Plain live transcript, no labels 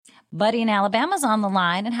Buddy in Alabama's on the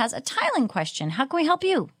line and has a tiling question. How can we help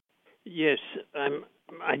you? Yes,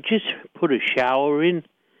 I just put a shower in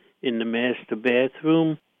the master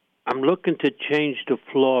bathroom. I'm looking to change the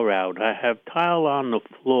floor out. I have tile on the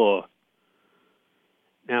floor.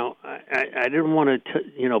 Now, I didn't want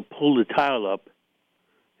to, pull the tile up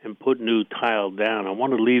and put new tile down. I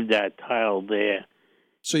want to leave that tile there.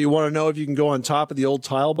 So you want to know if you can go on top of the old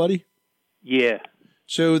tile, buddy? Yeah.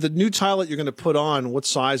 So the new tile that you're going to put on, what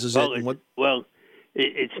size is it? And what? Well,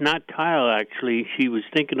 it's not tile, actually. She was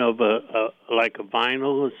thinking of like a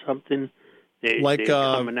vinyl or something. They're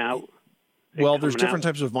coming out. Well, there's different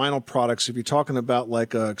types of vinyl products. If you're talking about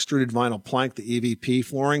like extruded vinyl plank, the EVP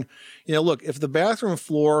flooring, look, if the bathroom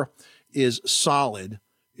floor is solid,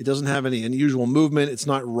 it doesn't have any unusual movement, it's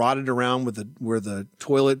not rotted around where the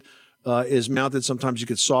toilet is mounted. Sometimes you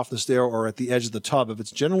get softness there or at the edge of the tub. If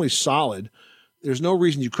it's generally solid, there's no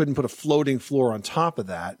reason you couldn't put a floating floor on top of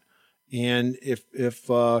that. And if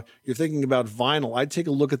you're thinking about vinyl, I'd take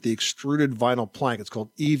a look at the extruded vinyl plank. It's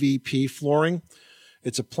called EVP flooring.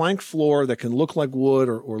 It's a plank floor that can look like wood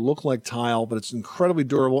or look like tile, but it's incredibly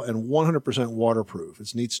durable and 100% waterproof.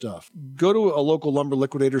 It's neat stuff. Go to a local lumber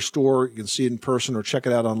liquidator store. You can see it in person or check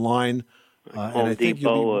it out online. Home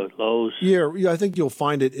Depot or Lowe's. Yeah, I think you'll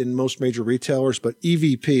find it in most major retailers, but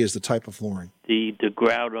EVP is the type of flooring. The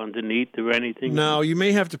grout underneath or anything? No, you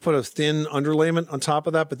may have to put a thin underlayment on top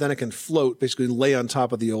of that, but then it can float, basically lay on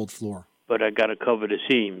top of the old floor. But I got to cover the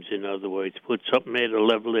seams, in other words. Put something there to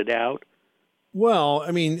level it out. Well,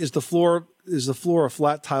 I mean, is the floor a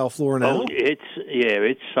flat tile floor now? Oh,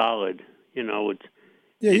 it's solid. You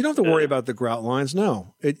don't have to worry about the grout lines.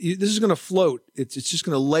 No, this is going to float. It's just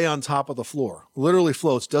going to lay on top of the floor. Literally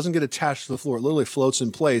floats. Doesn't get attached to the floor. It literally floats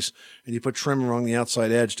in place, and you put trim along the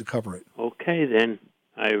outside edge to cover it. Okay, then.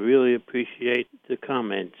 I really appreciate the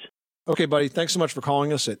comments. Okay, buddy. Thanks so much for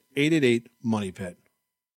calling us at 888-MONEY-PIT.